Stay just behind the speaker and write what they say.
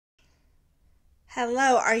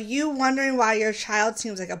Hello, are you wondering why your child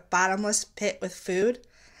seems like a bottomless pit with food?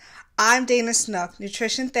 I'm Dana Snook,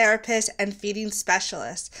 nutrition therapist and feeding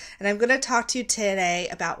specialist, and I'm going to talk to you today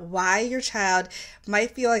about why your child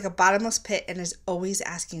might feel like a bottomless pit and is always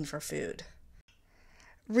asking for food.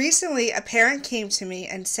 Recently, a parent came to me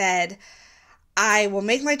and said, I will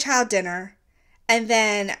make my child dinner, and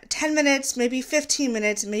then 10 minutes, maybe 15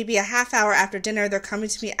 minutes, maybe a half hour after dinner, they're coming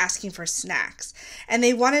to me asking for snacks. And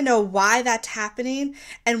they want to know why that's happening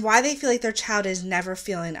and why they feel like their child is never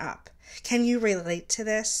feeling up. Can you relate to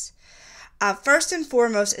this? First and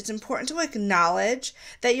foremost, it's important to acknowledge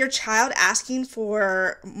that your child asking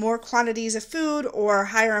for more quantities of food or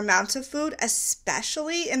higher amounts of food,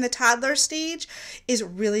 especially in the toddler stage, is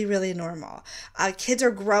really, really normal. Kids are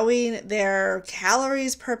growing, their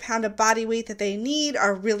calories per pound of body weight that they need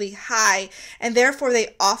are really high, and therefore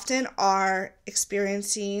they often are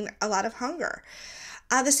experiencing a lot of hunger.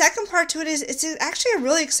 The second part to it is it's actually a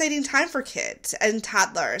really exciting time for kids and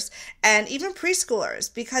toddlers and even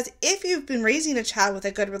preschoolers, because if you've been raising a child with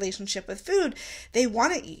a good relationship with food, they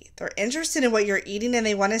want to eat. They're interested in what you're eating and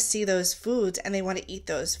they want to see those foods and they want to eat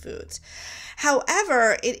those foods.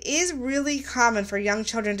 However, it is really common for young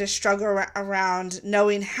children to struggle around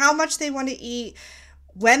knowing how much they want to eat,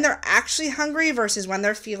 when they're actually hungry versus when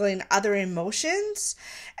they're feeling other emotions.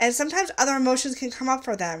 And sometimes other emotions can come up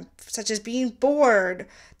for them, such as being bored,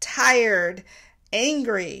 tired,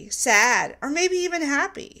 angry, sad, or maybe even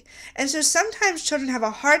happy. And so sometimes children have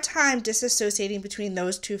a hard time disassociating between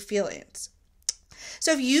those two feelings.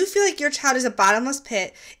 So if you feel like your child is a bottomless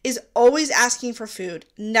pit, is always asking for food,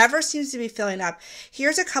 never seems to be filling up,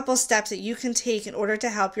 here's a couple steps that you can take in order to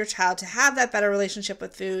help your child to have that better relationship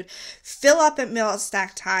with food, fill up at meal and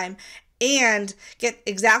snack time, and get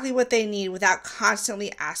exactly what they need without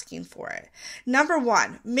constantly asking for it. Number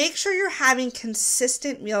one, make sure you're having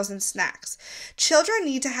consistent meals and snacks. Children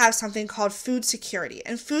need to have something called food security,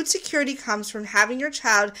 and food security comes from having your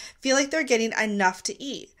child feel like they're getting enough to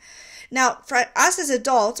eat. Now, for us as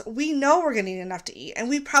adults, we know we're going to need enough to eat, and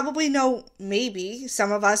we probably know, maybe,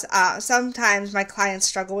 some of us, sometimes my clients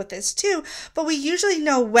struggle with this too, but we usually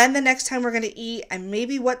know when the next time we're going to eat and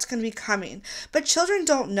maybe what's going to be coming. But children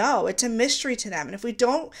don't know. It's a mystery to them, and if we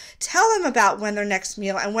don't tell them about when their next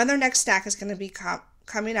meal and when their next snack is going to be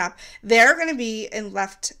coming up, they're going to be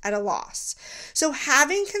left at a loss. So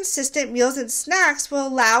having consistent meals and snacks will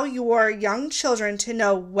allow your young children to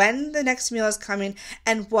know when the next meal is coming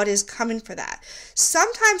and what is coming for that.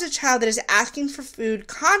 Sometimes a child that is asking for food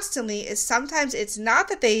constantly is sometimes it's not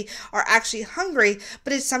that they are actually hungry,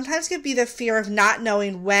 but it sometimes could be the fear of not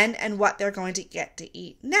knowing when and what they're going to get to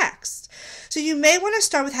eat next. So you may want to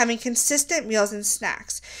start with having consistent meals and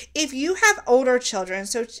snacks. If you have older children,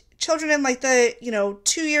 so children in like the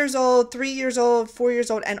 2 years old, 3 years old, 4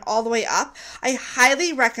 years old, and all the way up, I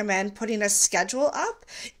highly recommend putting a schedule up.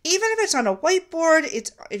 Even if it's on a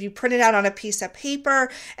whiteboard, if you print it out on a piece of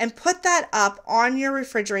paper and put that up on your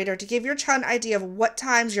refrigerator to give your child an idea of what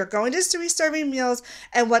times you're going to be serving meals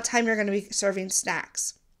and what time you're going to be serving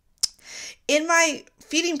snacks. In my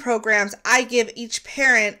feeding programs, I give each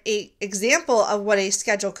parent an example of what a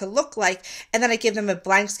schedule could look like, and then I give them a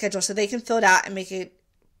blank schedule so they can fill it out and make it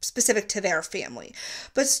specific to their family.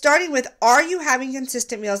 But starting with, are you having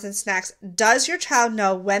consistent meals and snacks? Does your child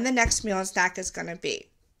know when the next meal and snack is going to be?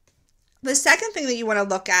 The second thing that you want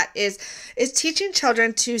to look at is teaching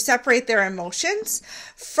children to separate their emotions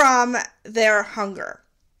from their hunger.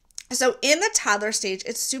 So in the toddler stage,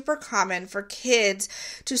 it's super common for kids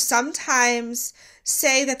to sometimes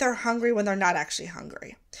say that they're hungry when they're not actually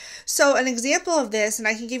hungry. So an example of this, and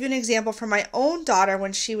I can give you an example from my own daughter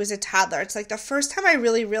when she was a toddler. It's like the first time I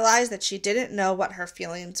really realized that she didn't know what her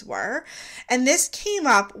feelings were. And this came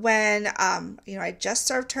up when, I just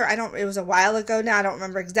served her, it was a while ago now, I don't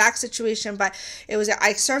remember exact situation, but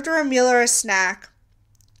I served her a meal or a snack.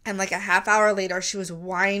 And like a half hour later, she was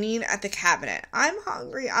whining at the cabinet. I'm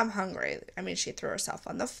hungry, I'm hungry. I mean, she threw herself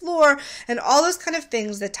on the floor and all those kind of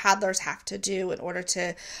things that toddlers have to do in order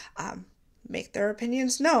to make their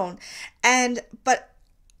opinions known. But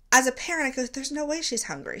as a parent, I go, there's no way she's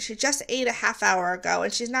hungry. She just ate a half hour ago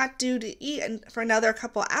and she's not due to eat for another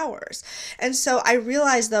couple hours. And so I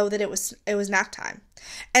realized though that it was nap time.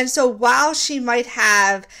 And so while she might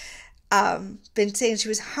have been saying she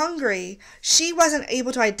was hungry, she wasn't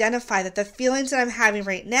able to identify that the feelings that I'm having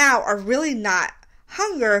right now are really not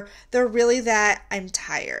hunger, they're really that I'm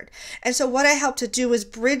tired. And so what I helped to do was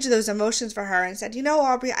bridge those emotions for her and said,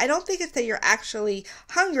 Aubrey, I don't think it's that you're actually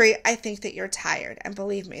hungry, I think that you're tired. And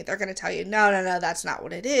believe me, they're going to tell you, no, that's not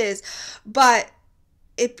what it is. But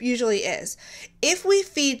It usually is. If we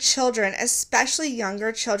feed children, especially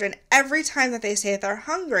younger children, every time that they say they're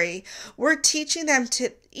hungry, we're teaching them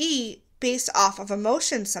to eat based off of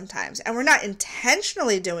emotions sometimes. And we're not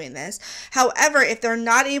intentionally doing this. However, if they're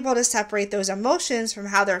not able to separate those emotions from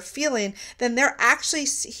how they're feeling, then they're actually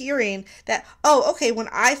hearing that, oh, okay, when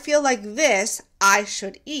I feel like this, I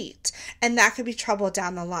should eat. And that could be trouble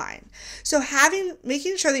down the line. So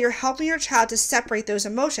making sure that you're helping your child to separate those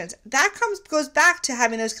emotions, that goes back to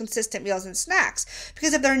having those consistent meals and snacks.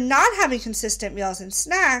 Because if they're not having consistent meals and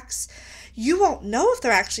snacks, you won't know if they're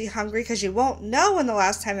actually hungry because you won't know when the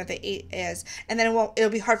last time that they ate is. And then it'll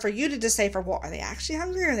be hard for you to decipher, well, are they actually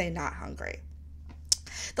hungry or are they not hungry?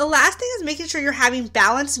 The last thing is making sure you're having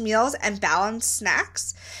balanced meals and balanced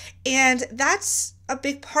snacks. And that's a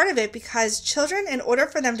big part of it because children, in order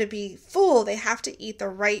for them to be full, they have to eat the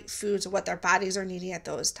right foods, what their bodies are needing at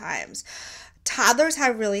those times. Toddlers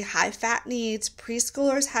have really high fat needs.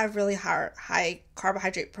 Preschoolers have really high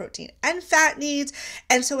carbohydrate, protein, and fat needs.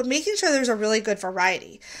 And so making sure there's a really good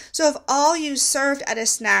variety. So if all you served at a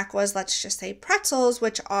snack was, let's just say, pretzels,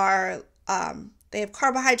 which are, they have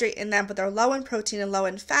carbohydrate in them, but they're low in protein and low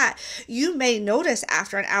in fat, you may notice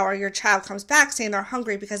after an hour your child comes back saying they're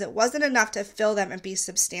hungry because it wasn't enough to fill them and be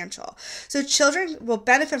substantial. So children will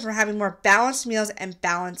benefit from having more balanced meals and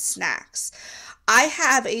balanced snacks. I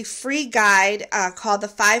have a free guide called the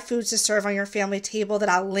 5 Foods to Serve on Your Family Table that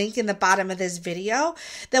I'll link in the bottom of this video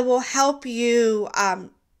that will help you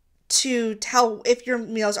to tell if your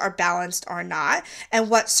meals are balanced or not and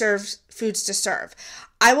what foods to serve.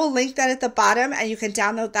 I will link that at the bottom and you can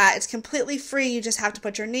download that. It's completely free. You just have to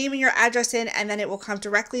put your name and your address in and then it will come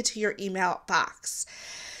directly to your email box.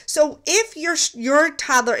 So if your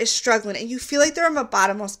toddler is struggling and you feel like they're in a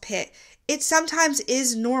bottomless pit, it sometimes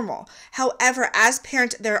is normal. However, as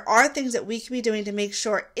parents, there are things that we can be doing to make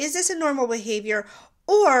sure, is this a normal behavior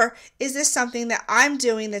or is this something that I'm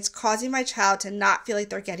doing that's causing my child to not feel like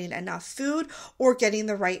they're getting enough food or getting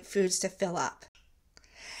the right foods to fill up?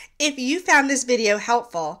 If you found this video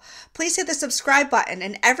helpful, please hit the subscribe button,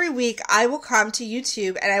 and every week I will come to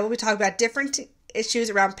YouTube and I will be talking about different issues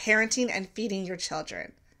around parenting and feeding your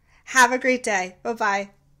children. Have a great day.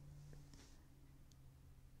 Bye-bye.